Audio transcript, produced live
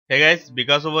Hey guys,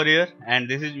 Vikas over here and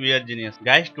this is We Are Genius.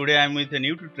 Guys, today I am with a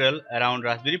new tutorial around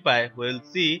Raspberry Pi. We will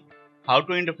see how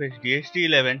to interface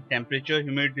DHT11 Temperature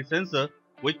Humidity Sensor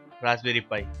with Raspberry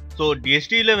Pi. So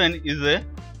DHT11 is a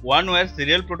one-wire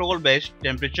serial protocol based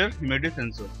temperature humidity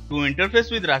sensor. To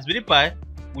interface with Raspberry Pi,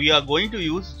 we are going to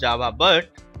use Java, but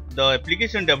the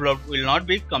application developed will not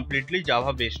be completely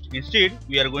Java based. Instead,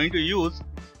 we are going to use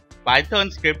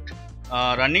Python script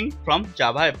running from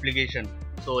Java application.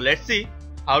 So let's see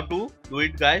how to do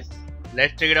it, guys.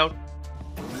 Let's check it out.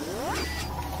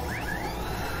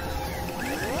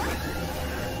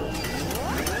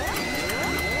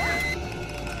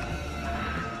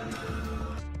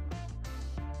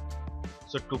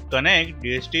 So to connect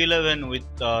DHT11 with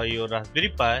your Raspberry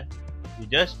Pi, you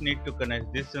just need to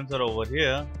connect this sensor over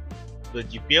here to the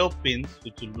GPIO pins,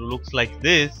 which looks like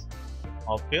this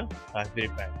of your Raspberry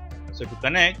Pi. So to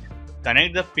connect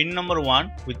the pin number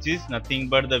 1, which is nothing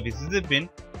but the VCC pin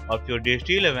of your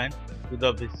DHT11, to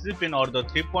the VCC pin or the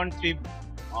 3.3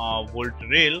 volt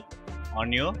rail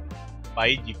on your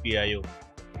Pi GPIO.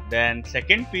 Then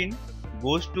second pin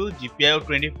goes to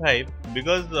GPIO25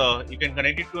 because you can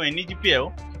connect it to any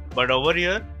GPIO, but over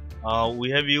here we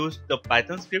have used the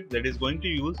Python script that is going to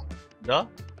use the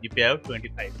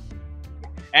GPIO25,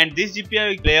 and this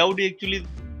GPIO layout is actually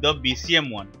the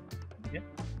BCM one.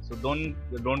 So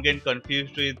don't get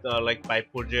confused with like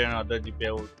Pi4j and other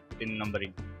GPIO pin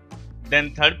numbering.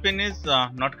 Then third pin is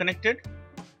not connected.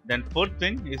 Then fourth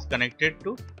pin is connected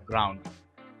to ground.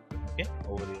 Okay,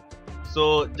 over here.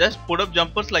 So just put up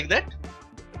jumpers like that.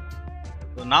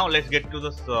 So now let's get to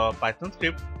this Python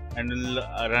script and we'll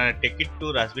take it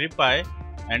to Raspberry Pi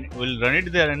and we'll run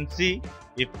it there and see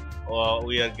if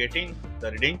we are getting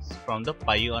the readings from the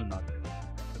Pi or not.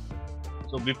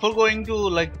 So before going to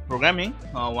like programming,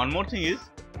 one more thing is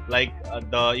like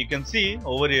you can see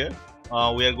over here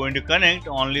we are going to connect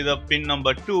only the pin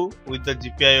number 2 with the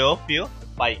GPIO of your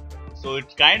Pi. So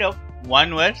it's kind of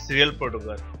one-wire serial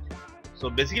protocol. So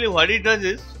basically what it does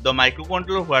is the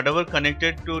microcontroller, whatever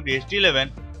connected to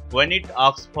DHT11, when it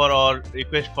asks for or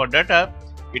requests for data,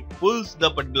 it pulls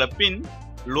the particular pin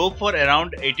low for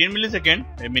around 18 milliseconds,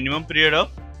 a minimum period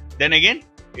of, then again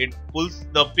it pulls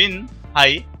the pin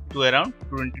high to around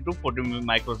 20 to 40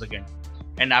 microseconds,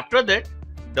 and after that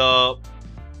the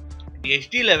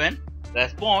DHT11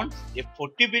 responds a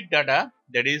 40-bit data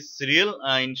that is serial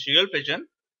in serial fashion.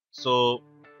 So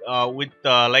with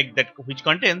like that, which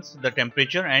contains the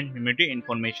temperature and humidity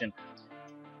information.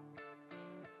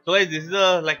 So guys, this is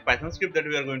a like Python script that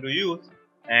we are going to use,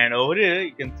 and over here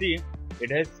you can see it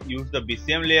has used the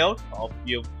BCM layout of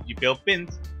your GPIO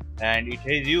pins, and it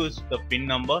has used the pin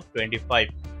number 25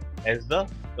 as the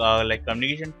like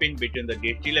communication pin between the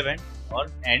DHT11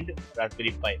 and Raspberry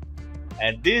Pi,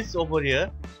 and this over here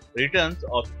returns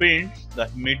or prints the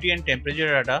humidity and temperature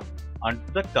data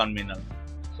onto the terminal.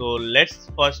 So let's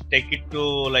first take it to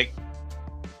like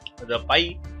the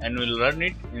Pi and we'll run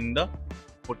it in the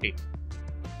 40.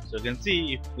 So you can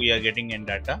see if we are getting in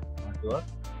data onto our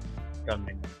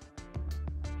terminal.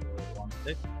 So one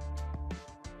sec.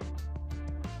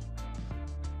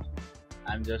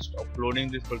 I'm just uploading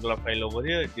this particular file over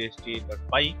here,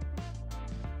 dht.py.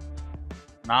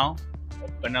 Now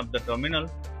open up the terminal.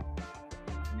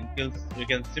 You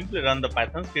can simply run the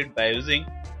Python script by using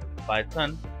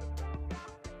Python,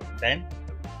 then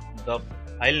the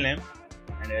file name,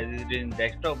 and as it is in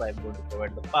desktop, I am going to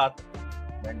provide the path,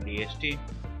 then dht.py.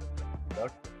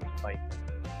 Okay.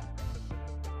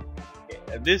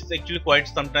 This actually quite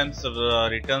sometimes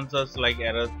returns us like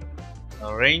error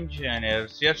range and error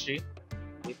CRC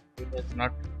if it is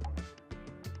not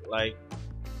like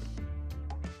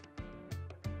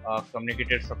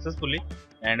communicated successfully.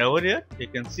 And over here you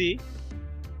can see,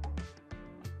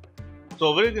 so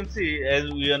over here you can see, as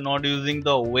we are not using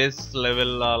the OS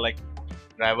level like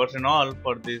drivers and all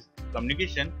for this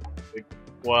communication, it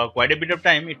quite a bit of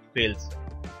time it fails,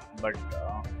 but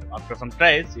after some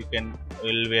tries you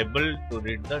will be able to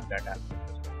read the data.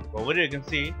 Over here you can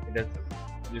see it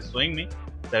is showing me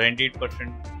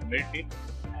 78% humidity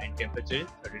and temperature is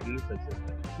 30 degrees Celsius.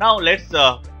 Now let's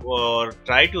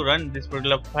try to run this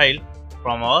particular file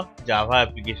from our Java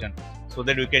application so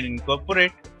that we can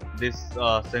incorporate this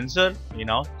sensor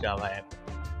in our Java app.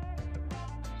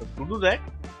 So to do that,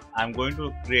 I'm going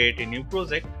to create a new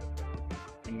project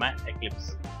in my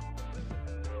Eclipse.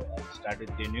 So I'll start with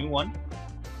a new one,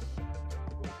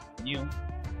 new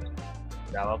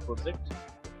Java project.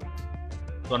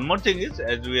 So one more thing is,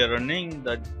 as we are running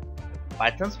the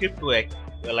Python script to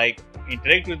like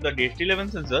interact with the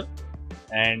DHT11 sensor,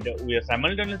 and we are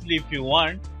simultaneously, if you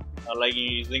want, like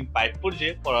using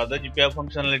Pi4j for other GPIO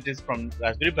functionalities from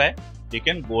Raspberry Pi, you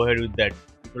can go ahead with that.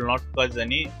 It will not cause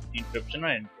any interruption or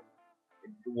anything.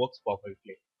 It works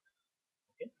perfectly.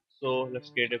 Okay, so let's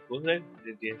create a project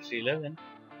with DHT11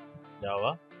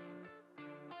 Java,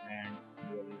 and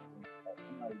we are using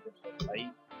Python. I'll just apply.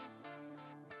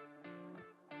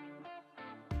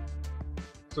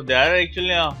 So there are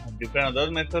actually different other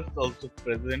methods also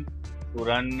present to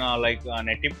run like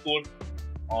native code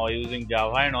or using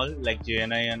Java and all, like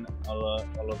JNI and all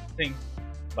of the things.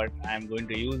 But I am going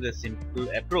to use a simple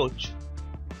approach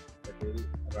that will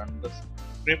run the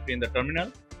script in the terminal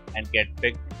and get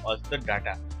back us the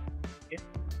data. Okay,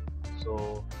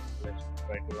 so let's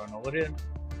try to run over here.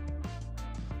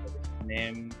 So its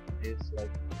name is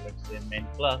like, let's say, main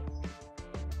class.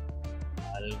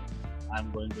 I'm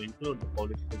going to include the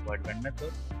policy requirement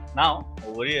method. Now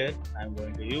over here I'm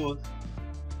going to use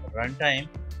runtime.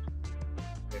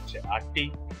 Let's say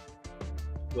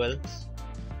RT12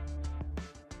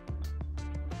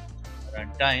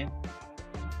 runtime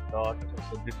dot.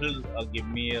 So this will give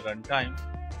me a runtime.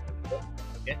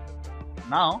 Okay.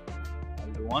 Now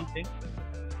I'll do one thing.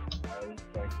 I will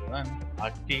try to run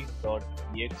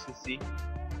rt.exec.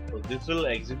 So this will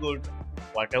execute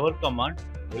whatever command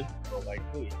will provide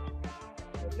to it.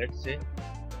 So let's say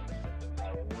I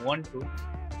want to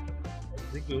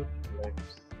execute,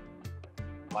 let's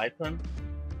Python,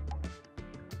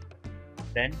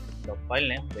 then the file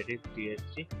name, that is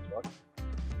dht.py.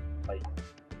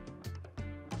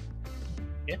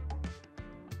 Okay,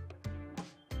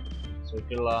 so it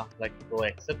will like throw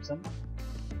exception.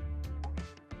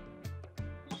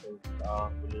 So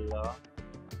we'll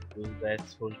use the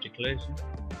source declaration.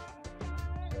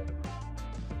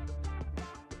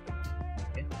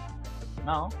 Okay,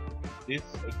 now this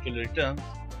actually returns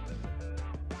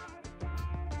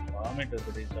parameter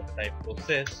that is of type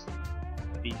process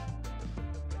t,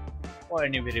 or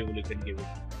any variable you can give it.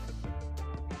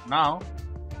 Now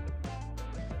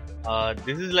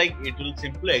this is like, it will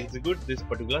simply execute this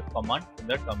particular command in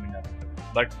the terminal,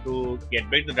 but to get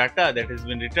back the data that has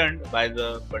been returned by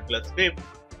the particular script,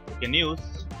 you can use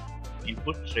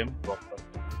input stream buffer.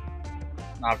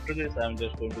 After this, I am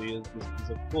just going to use this piece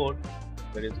of code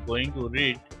that is going to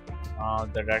read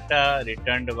the data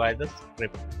returned by the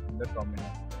script in the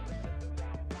terminal.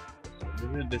 So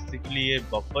this is basically a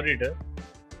buffer reader.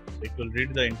 So it will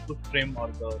read the input stream or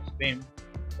the stream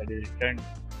that is returned,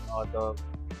 or the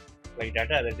like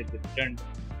data that is returned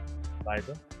by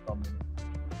the terminal.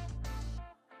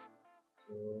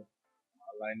 So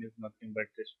our line is nothing but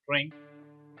a string.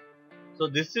 So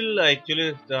this will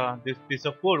actually this piece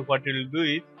of code, what it will do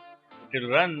is, it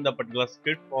will run the particular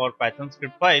script or Python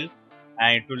script file,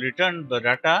 and it will return the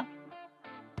data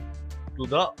to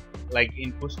the like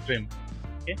input stream.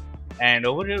 Okay, and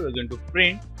over here we're going to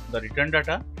print the return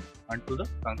data onto the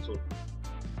console.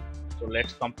 So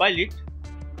let's compile it,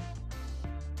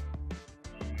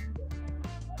 and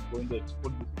I'm going to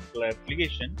export this particular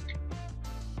application.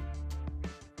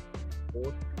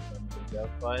 Export the Java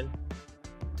file.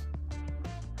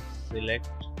 Select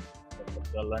the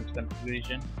particular launch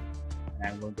configuration, and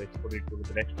I'm going to export it to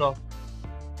the desktop.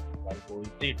 I'll go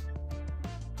with it.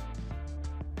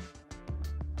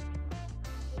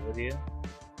 Over here,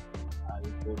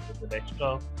 I'll go to the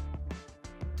desktop,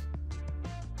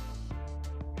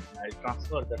 and I'll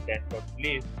transfer the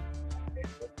test.lib and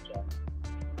test.jar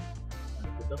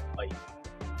into the file.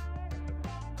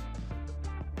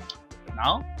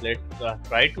 Now let's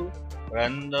try to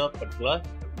run the particular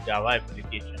Java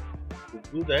application. To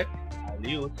do that, I'll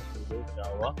use sudo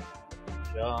java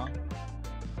jar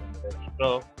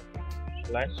desktop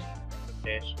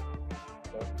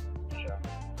 /test.jar.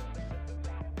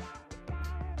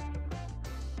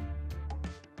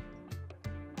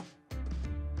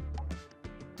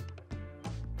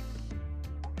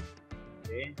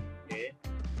 Okay,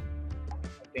 I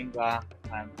think I'm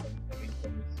having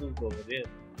some issues over there.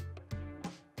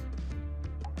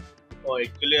 Oh,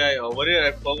 actually, over here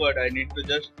I forgot. I need to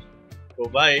just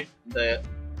provide the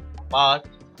path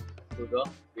to the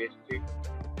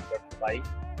DHT.py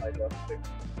file.script.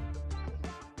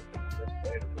 Just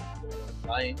add the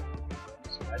line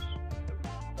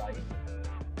 /py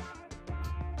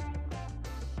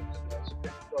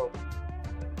 /desktop.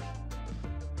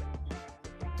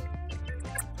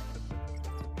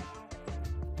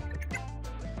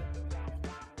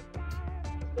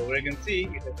 So we can see it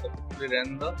has successfully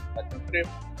run the Python script,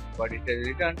 but it has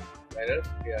returned error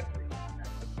here.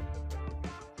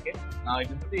 Okay, now you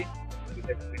can see it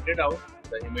has printed out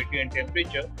the humidity and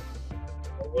temperature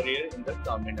over here in the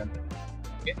terminal.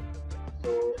 Okay, so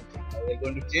we are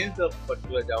going to change the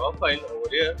particular Java file over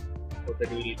here so that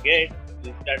we will get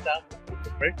this data to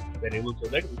separate variable so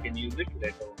that we can use it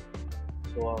later on.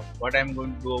 So what I'm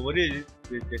going to do over here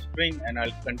is this string, and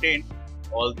I'll contain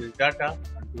all this data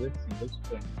onto a single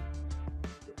string.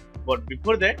 But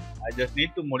before that, I just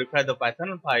need to modify the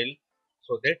Python file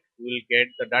so that we will get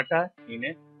the data in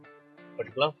a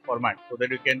particular format so that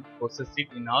we can process it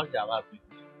in our Java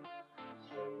application.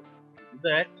 So to do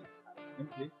that,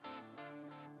 simply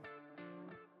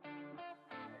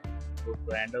go to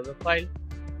the end of the file.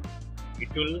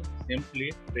 It will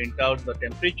simply print out the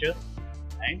temperature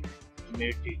and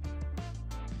humidity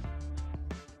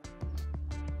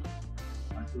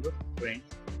onto the string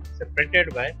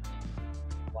separated by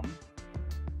one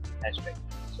hashtag,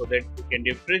 so that we can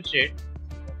differentiate.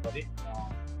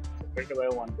 Separated by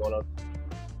 $1,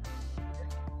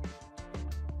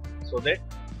 so that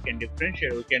we can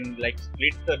differentiate. We can like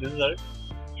split the result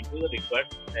into the required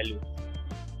value.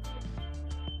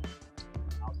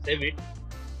 Now save it.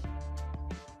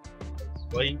 It's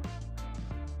going,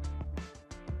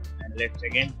 and let's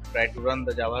again try to run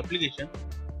the Java application.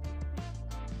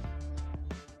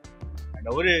 And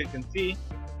over here you can see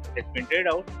it printed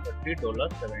out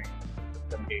 $30.78.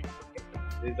 Okay.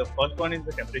 This is the first one is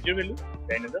the temperature value,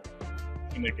 then is the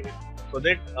humidity value. So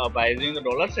that by using the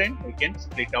 $sign we can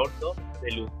split out the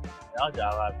value in our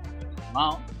Java application.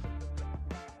 Now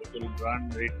it will run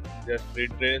just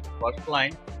read the first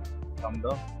line from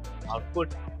the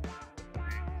output.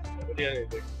 And over here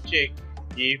we will check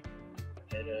if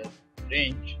error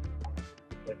range.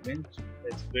 That means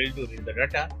it's going to read the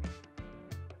data,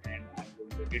 and I'm going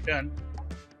to return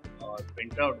or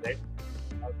print out that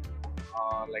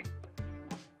like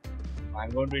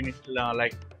I'm going to initial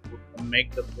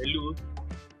make the values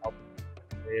of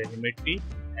the humidity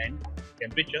and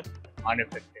temperature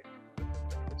unaffected.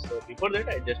 So before that,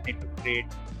 I just need to create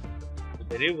the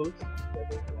variables.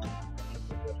 That is one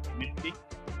humidity.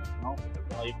 Now,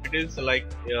 if it is like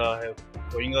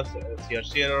showing us a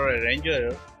CRC error or a range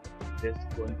error, just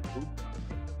going to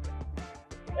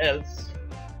else.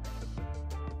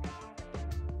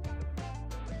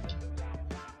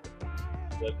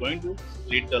 We are going to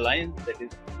split the lines, that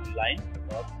is line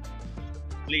or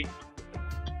split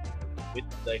with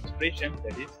the expression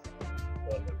that is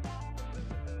 $.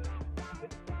 Okay.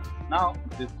 Now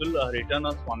this will return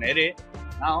us one array.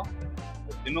 Now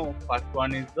you know, first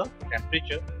one is the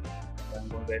temperature. So I'm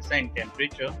going to assign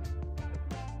temperature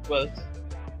equals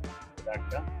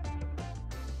data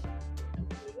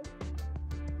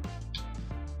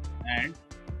and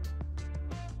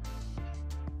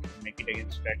make it again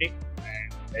static.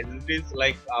 As it is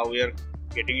like we are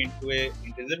getting into a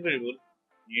integer variable,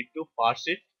 we need to parse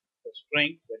it the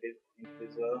string, that is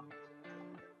integer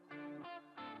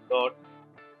dot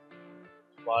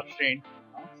parse.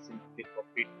 Now simply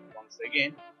copy it once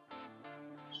again,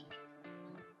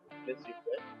 replace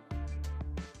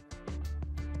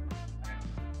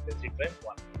it by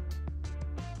 1.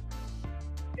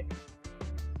 Okay.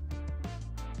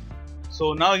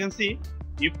 So now you can see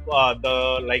if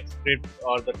the like script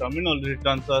or the terminal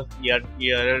returns us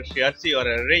error CRC or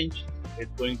a range,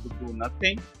 it's going to do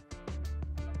nothing.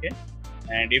 Okay,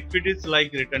 and if it is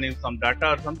like returning some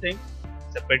data or something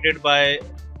separated by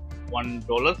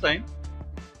 $1 sign,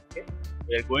 okay,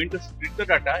 we are going to split the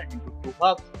data into two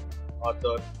halves, or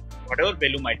the whatever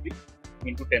value might be,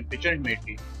 into temperature and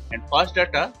humidity. And first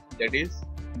data, that is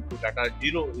into data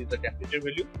 0, is the temperature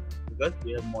value, because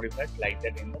we have modified like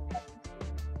that in the past.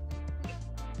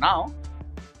 Now,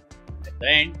 at the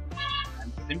end,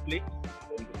 I'm simply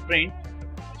going to print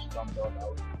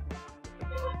system.out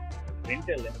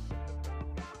println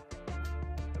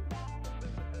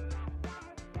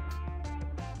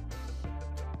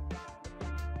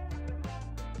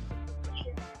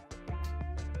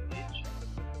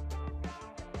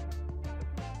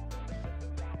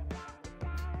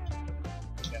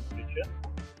temperature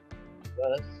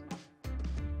plus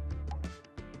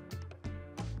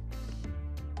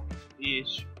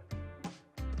is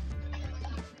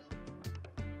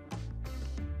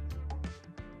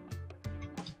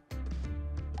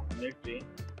humidity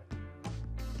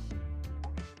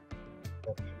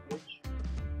percentage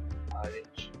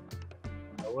RH.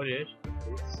 Over here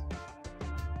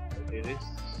it is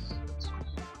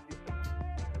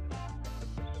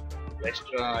let's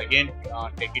again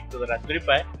take it to the Raspberry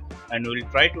Pi, and we will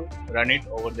try to run it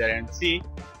over there and see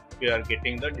if we are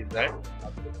getting the desired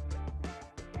output.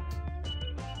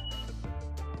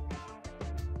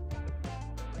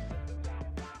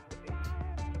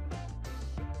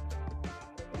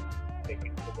 Take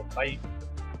it to the Pi,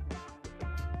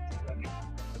 run it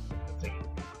once again.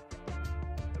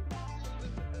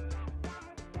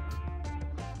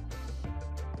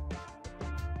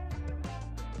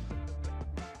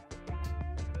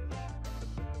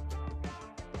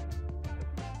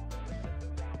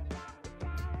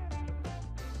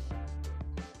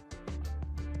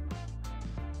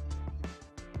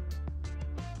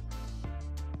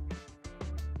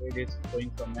 It is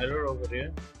showing some error over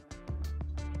here.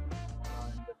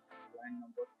 And line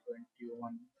number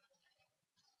 21.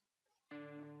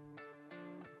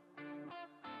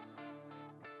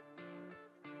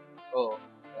 Oh,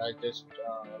 I just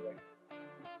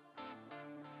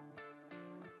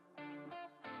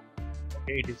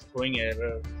okay, it is showing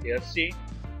error CRC,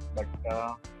 but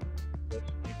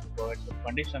just need to provide some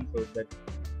condition so that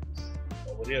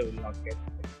over here will not get.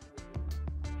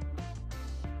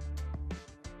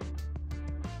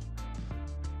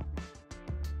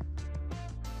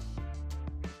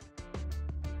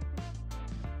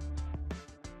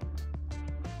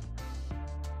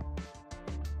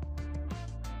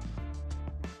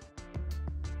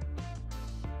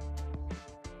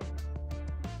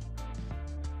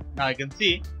 Now I can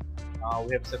see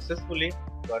we have successfully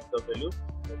got the value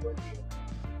over here.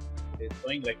 It is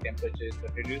showing like temperature is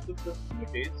 32 Celsius,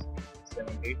 humidity is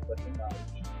 78%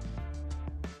 RH.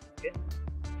 Okay.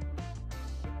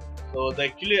 So the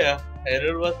actually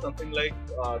error was something like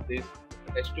this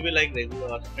has to be like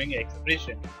regular string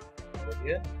expression over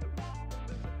here.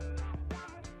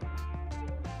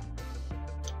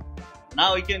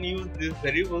 Now you can use these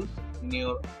variables in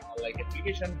your like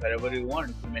application wherever you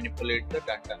want to manipulate the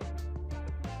data.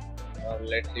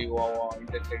 Let's say you are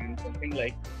interested in something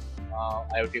like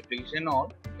IoT application, or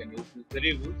you can use these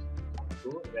variables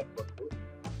to refer to.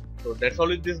 So that's all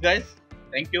with this, guys.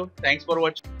 Thank you. Thanks for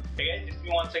watching. Hey guys, it's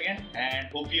me once again, and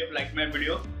hope you have liked my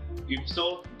video. If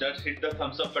so, just hit the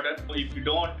thumbs up button. If you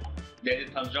don't, there is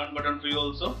thumbs down button for you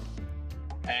also.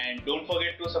 And don't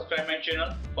forget to subscribe my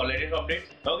channel for latest updates.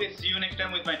 Okay, see you next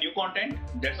time with my new content.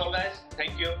 That's all, guys.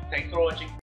 Thank you. Thanks for watching.